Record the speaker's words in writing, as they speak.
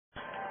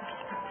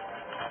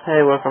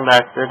Hey, welcome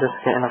back. They're just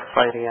getting a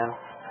fight again.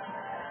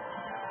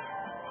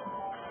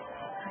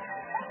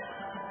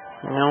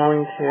 No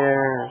one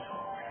cares.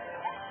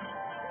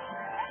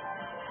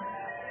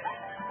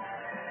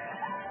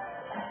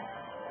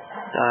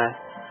 Die.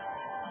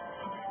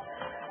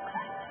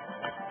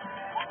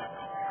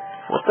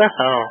 What the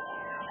hell?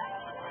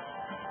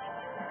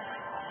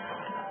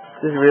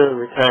 This is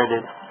really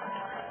retarded.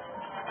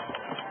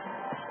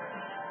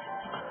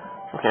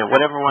 Okay,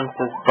 whatever one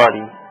says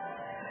buddy.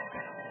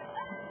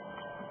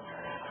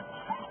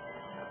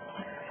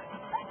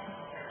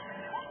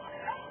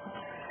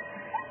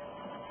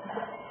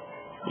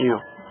 You.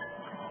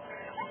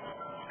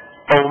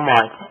 Oh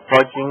my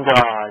fudging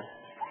god.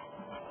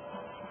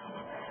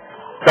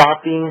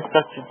 Stop being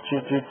such a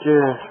juju.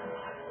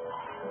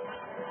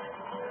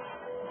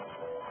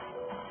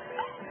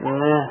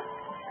 Nah.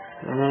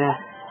 Nah.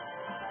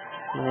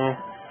 Nah.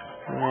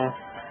 Nah.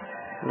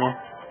 Nah.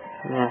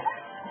 Nah.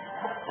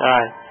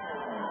 Die.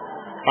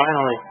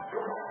 Finally.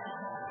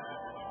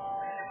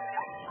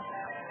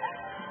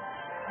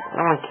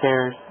 No one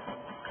cares.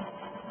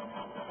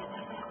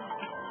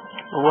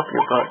 I'll whoop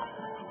your butt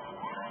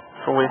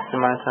for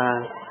wasting my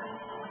time.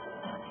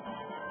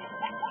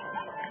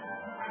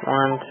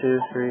 1, 2,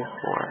 3,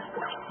 4.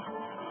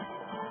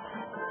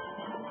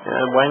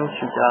 Yeah, why didn't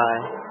you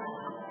die?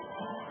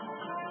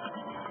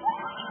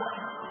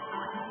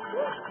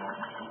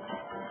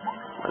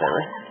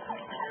 Whatever.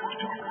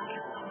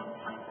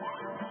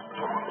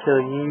 Kill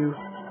you.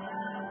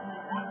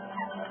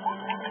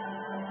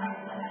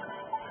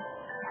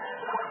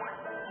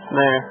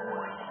 There.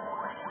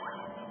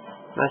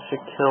 That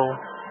should kill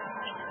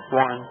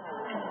one.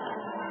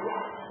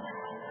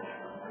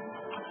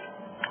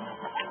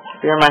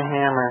 Fear my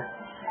hammer.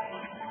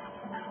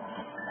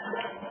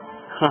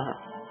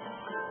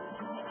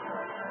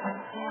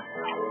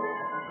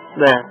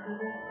 There.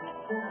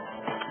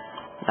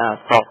 Now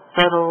it's all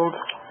settled.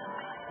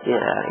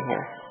 Get out of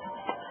here.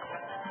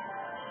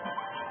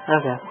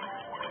 Okay.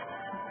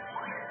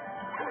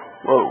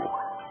 Whoa.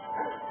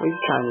 What are you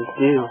trying to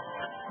do?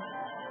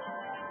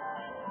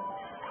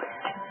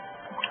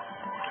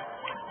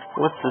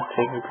 What's this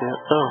taking to?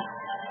 Oh.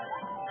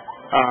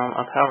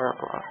 A power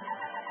block.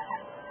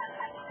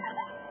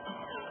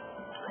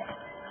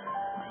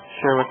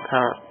 Sure, what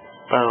power?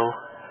 Bow.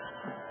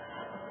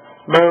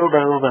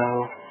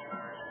 Bow.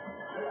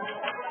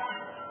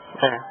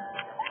 There.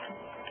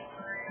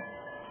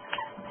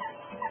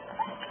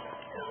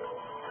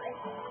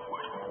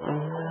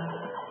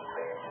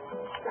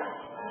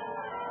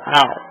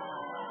 Ow.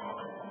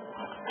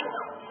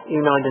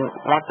 Even though I didn't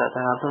want that to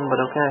happen, but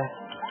okay.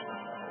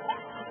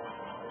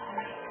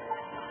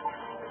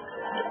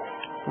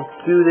 Let's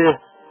do this,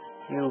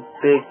 you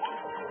big,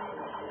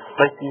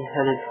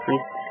 spiky-headed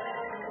freak.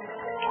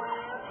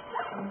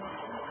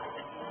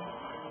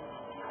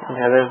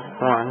 Okay, there's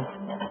one.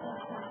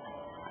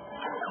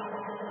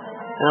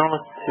 It don't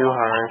look too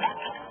hard.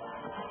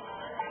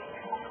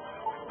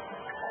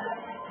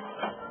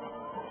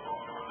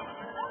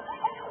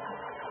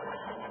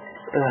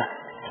 Ugh.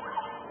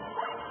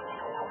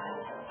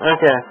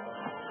 Okay.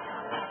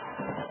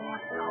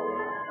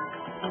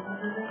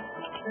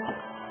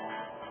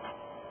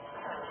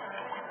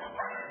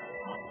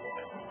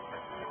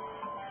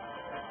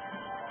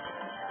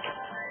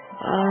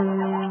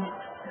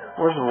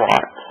 Where's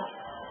Watt?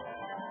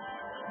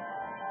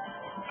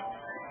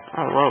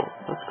 Oh, whoa,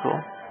 that's cool.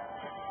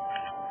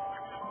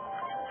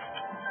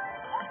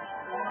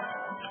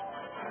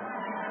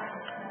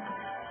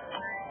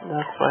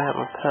 That's why I have a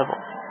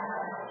pebble.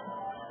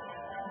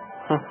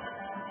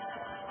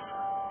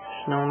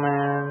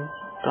 Snowman,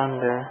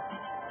 thunder.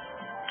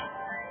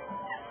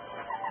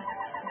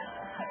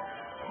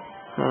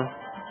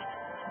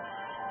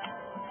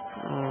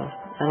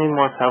 I need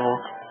more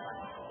pebbles.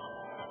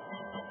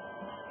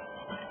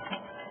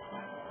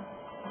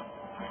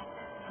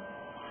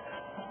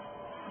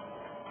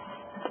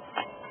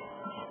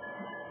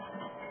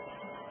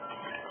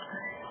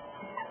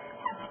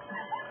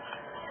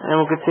 And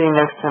we'll continue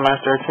next time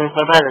after I change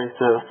my battery.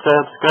 So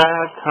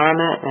subscribe,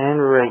 comment, and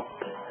rate.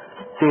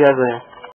 See you guys later.